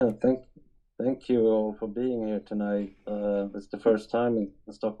thank you all for being here tonight. It's the first time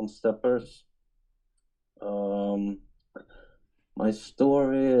in Stockholm Steppers. Um, my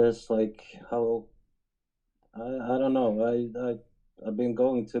story is like how I don't know. I've been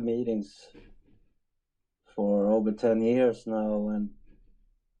going to meetings for over 10 years now, and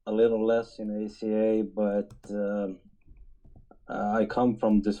a little less in ACA, but I come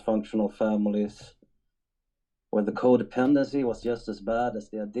from dysfunctional families where the codependency was just as bad as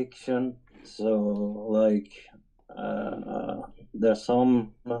the addiction. So, like, there's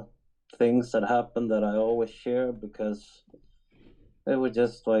some things that happen that I always share because they were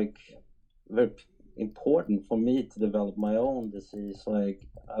just like very important for me to develop my own disease. Like,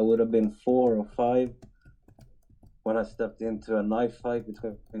 I would have been 4 or 5 when I stepped into a knife fight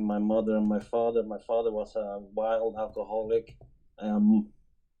between my mother and my father. My father was a wild alcoholic. Um,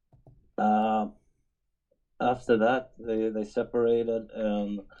 uh, After that, they separated,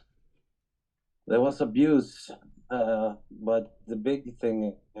 and there was abuse. But the big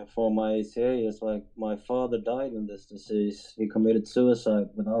thing for my ACA is like my father died in this disease. He committed suicide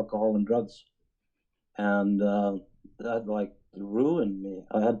with alcohol and drugs, and that like ruined me.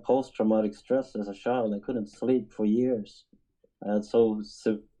 I had post-traumatic stress as a child. I couldn't sleep for years. I had so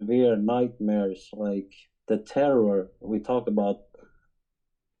severe nightmares, like the terror. We talk about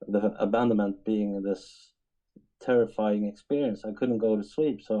the abandonment being this terrifying experience. I couldn't go to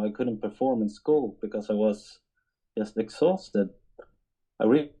sleep, so I couldn't perform in school because I was just exhausted. I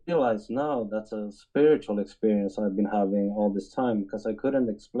realize now that's a spiritual experience I've been having all this time because I couldn't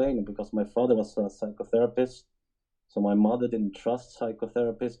explain it because my father was a psychotherapist. So my mother didn't trust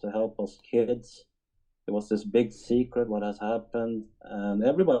psychotherapists to help us kids. It was this big secret what has happened, and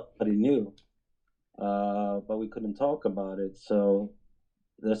everybody knew, but we couldn't talk about it. So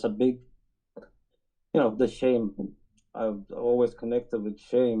there's a big, the shame. I've always connected with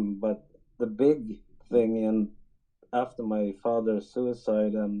shame, but the big thing in after my father's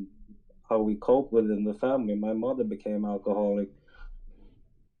suicide and how we cope with it in the family, my mother became alcoholic,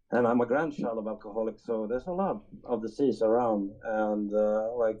 and I'm a grandchild of alcoholics, so there's a lot of disease around. And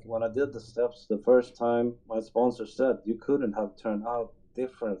like when I did the steps the first time, my sponsor said you couldn't have turned out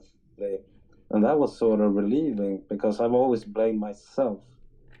differently, and that was sort of relieving because I've always blamed myself.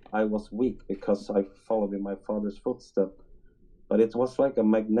 I was weak because I followed in my father's footsteps, but it was like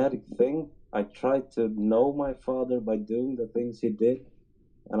a magnetic thing. I tried to know my father by doing the things he did,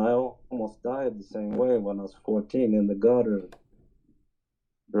 and I almost died the same way when I was 14 in the gutter,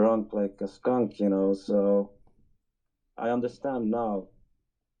 drunk like a skunk. So I understand now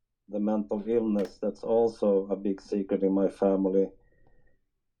the mental illness that's also a big secret in my family.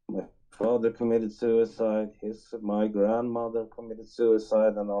 My father committed suicide. My grandmother committed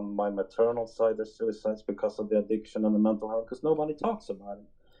suicide, and on my maternal side, there's suicides because of the addiction and the mental health. Because nobody talks about it.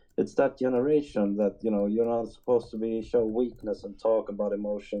 It's that generation that you're not supposed to be show weakness and talk about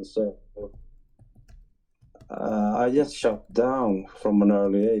emotions. So I just shut down from an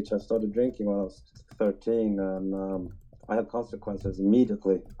early age. I started drinking when I was 13, and I had consequences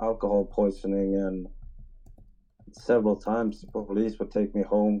immediately: alcohol poisoning, and several times the police would take me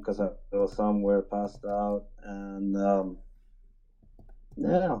home because I was somewhere passed out. And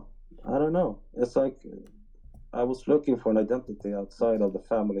yeah, I don't know. It's like I was looking for an identity outside of the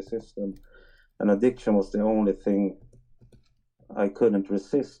family system, and addiction was the only thing I couldn't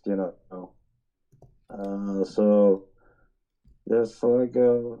resist. So there's like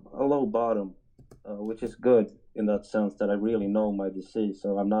a low bottom, which is good in that sense that I really know my disease,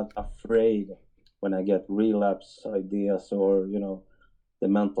 so I'm not afraid when I get relapse ideas or the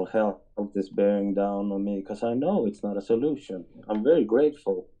mental health is bearing down on me because I know it's not a solution. I'm very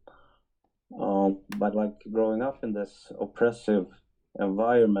grateful, but like growing up in this oppressive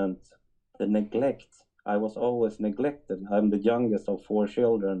environment, the neglect. I was always neglected. I'm the youngest of 4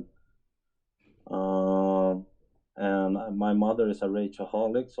 children. Um, and my mother is a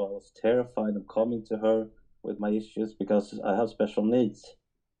rageaholic, so I was terrified of coming to her with my issues because I have special needs,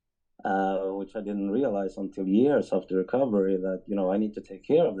 which I didn't realize until years after recovery that I need to take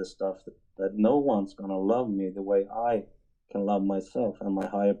care of this stuff. That no one's gonna love me the way I can love myself and my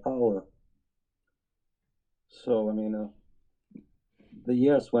higher power. So I mean, the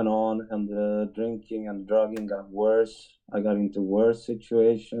years went on, and the drinking and drugging got worse. I got into worse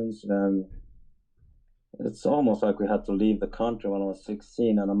situations, and it's almost like we had to leave the country when I was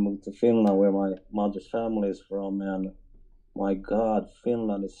 16, and I moved to Finland, where my mother's family is from. And my God,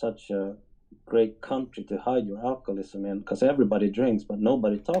 Finland is such a great country to hide your alcoholism in, because everybody drinks, but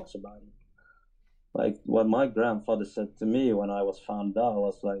nobody talks about it. Like what my grandfather said to me when I was found out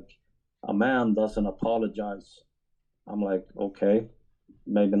was like, a man doesn't apologize. I'm like, okay.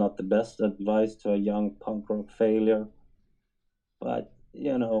 maybe not the best advice to a young punk rock failure, but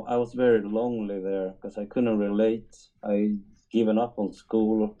I was very lonely there because I couldn't relate. I given up on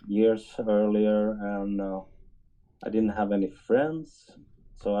school years earlier, and I didn't have any friends.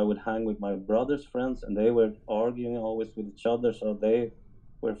 So I would hang with my brother's friends, and they were arguing always with each other. So they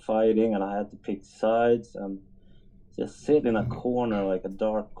were fighting, and I had to pick sides and just sit in a corner like a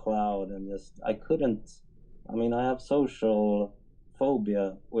dark cloud. And just I couldn't. I mean, I have social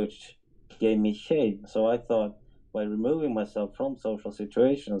phobia, which gave me shame. So I thought by removing myself from social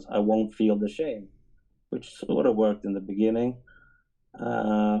situations, I won't feel the shame, which sort of worked in the beginning.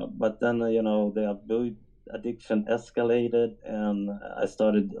 But then, the addiction escalated, and I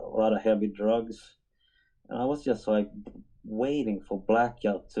started a lot of heavy drugs. And I was just like waiting for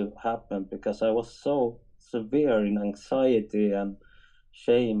blackout to happen because I was so severe in anxiety and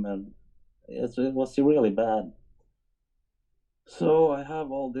shame, and it was really bad. So I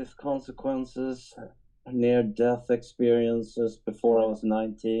have all these consequences, near death experiences before I was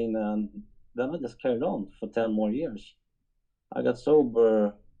 19, and then I just carried on for 10 more years. I got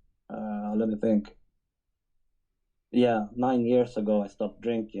sober, let me think. Yeah, 9 years ago I stopped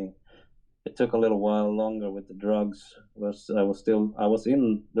drinking. It took a little while longer with the drugs. I was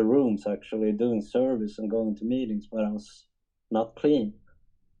in the rooms actually doing service and going to meetings, but I was not clean.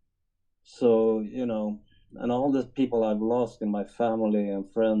 So, and all the people I've lost in my family and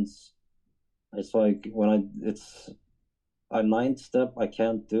friends, it's like it's a ninth step I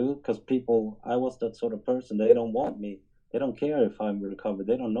can't do because people, I was that sort of person. They don't want me. They don't care if I'm recovered.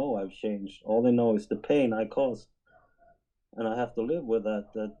 They don't know I've changed. All they know is the pain I caused. And I have to live with that,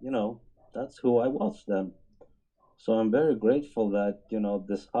 that's who I was then. So I'm very grateful that,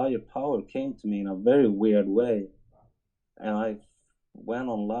 this higher power came to me in a very weird way. And I went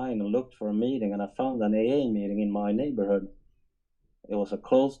online and looked for a meeting, and I found an AA meeting in my neighborhood. It was a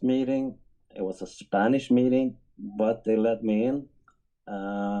closed meeting, it was a Spanish meeting, but they let me in.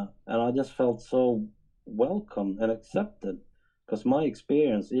 And I just felt so welcome and accepted because my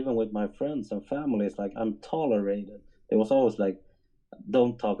experience, even with my friends and family, is like I'm tolerated. It was always like,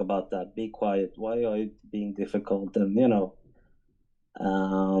 don't talk about that, be quiet, why are you being difficult? And,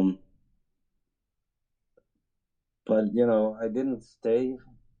 um, but, I didn't stay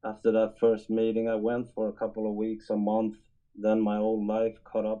after that first meeting. I went for a couple of weeks, a month. Then my old life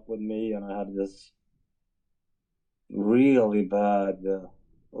caught up with me, and I had this really bad,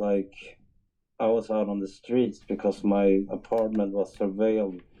 like, I was out on the streets because my apartment was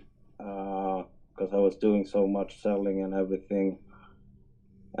surveilled because I was doing so much selling and everything.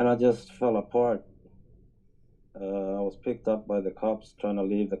 And I just fell apart. I was picked up by the cops trying to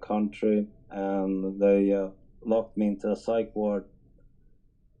leave the country, and they locked me into a psych ward.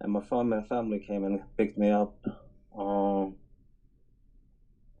 And my family came and picked me up. Um,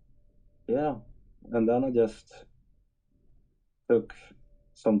 yeah, and then I just took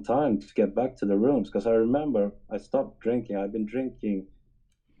some time to get back to the rooms because I remember I stopped drinking. I've been drinking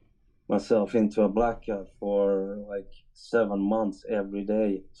myself into a blackout for like 7 months every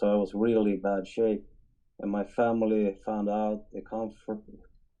day. So I was really bad shape. And my family found out.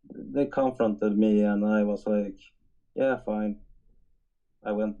 They confronted me, and I was like, "Yeah, fine."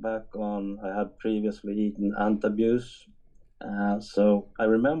 I went back on. I had previously eaten antabuse, so I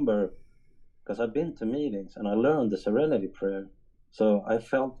remember because I've been to meetings and I learned the Serenity Prayer. So I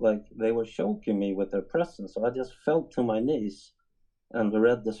felt like they were choking me with their presence. So I just fell to my knees and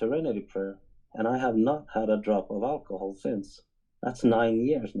read the Serenity Prayer, and I have not had a drop of alcohol since. That's 9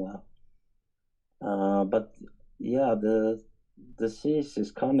 years now. But yeah, the disease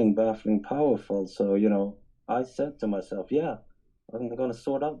is cunning, baffling, powerful. So, I said to myself, yeah, I'm going to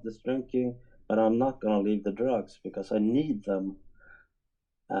sort out this drinking, but I'm not going to leave the drugs because I need them.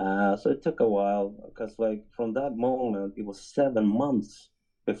 So it took a while because, like, from that moment, it was 7 months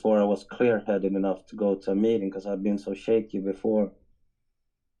before I was clear headed enough to go to a meeting because I'd been so shaky before.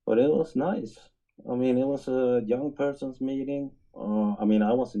 But it was nice. I mean, it was a young person's meeting. I mean,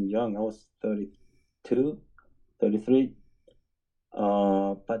 I wasn't young, I was 32, 33.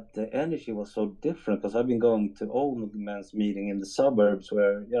 But the energy was so different because I've been going to old men's meeting in the suburbs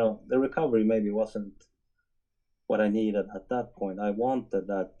where, the recovery maybe wasn't what I needed at that point. I wanted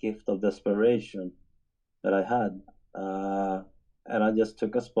that gift of desperation that I had. Uh, and I just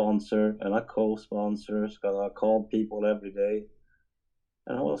took a sponsor and a co-sponsor because I called people every day,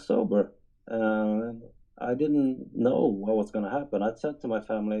 and I was sober. And I didn't know what was going to happen. I said to my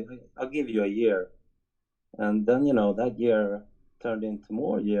family, I'll give you a year. And then, that year turned into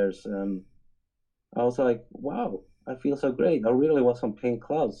more years. And I was like, wow, I feel so great. I really was on pink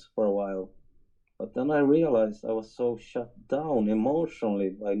clouds for a while. But then I realized I was so shut down emotionally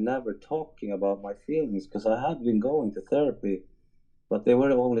by never talking about my feelings because I had been going to therapy, but they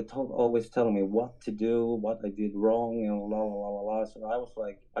were always telling me what to do, what I did wrong, and la la la la la. So I was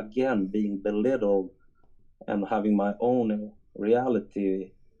like, again, being belittled and having my own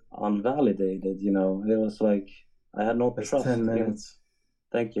reality unvalidated. It was like I had no It's trust 10 in. minutes.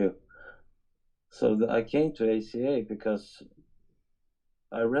 Thank you. So I came to ACA because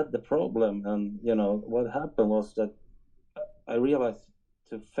I read the problem, and what happened was that I realized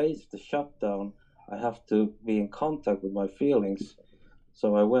to face the shutdown, I have to be in contact with my feelings.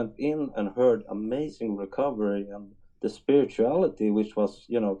 So I went in and heard amazing recovery, and the spirituality, which was,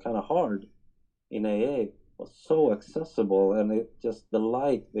 kind of hard in AA, was so accessible, and it just the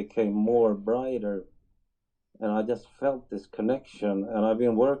light became more brighter, and I just felt this connection. And I've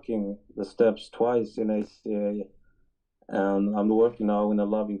been working the steps twice in ACA, and I'm working now in a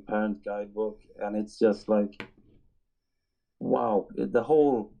loving parent guidebook, and it's just like wow, the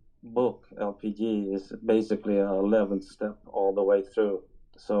whole book LPG is basically a 11th step all the way through.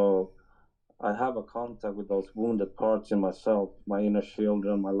 So I have a contact with those wounded parts in myself, my inner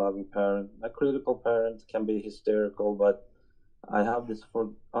children, my loving parent. My critical parent can be hysterical, but I have this for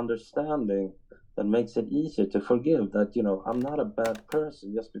understanding that makes it easier to forgive that, I'm not a bad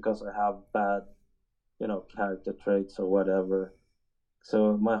person just because I have bad, character traits or whatever.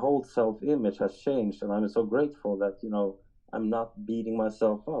 So my whole self-image has changed, and I'm so grateful that I'm not beating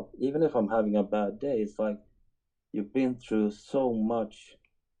myself up even if I'm having a bad day. It's like you've been through so much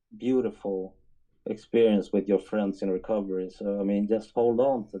beautiful experience with your friends in recovery. So I mean, just hold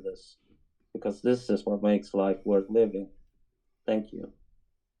on to this, because this is what makes life worth living. Thank you.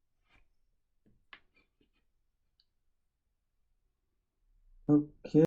 Okay.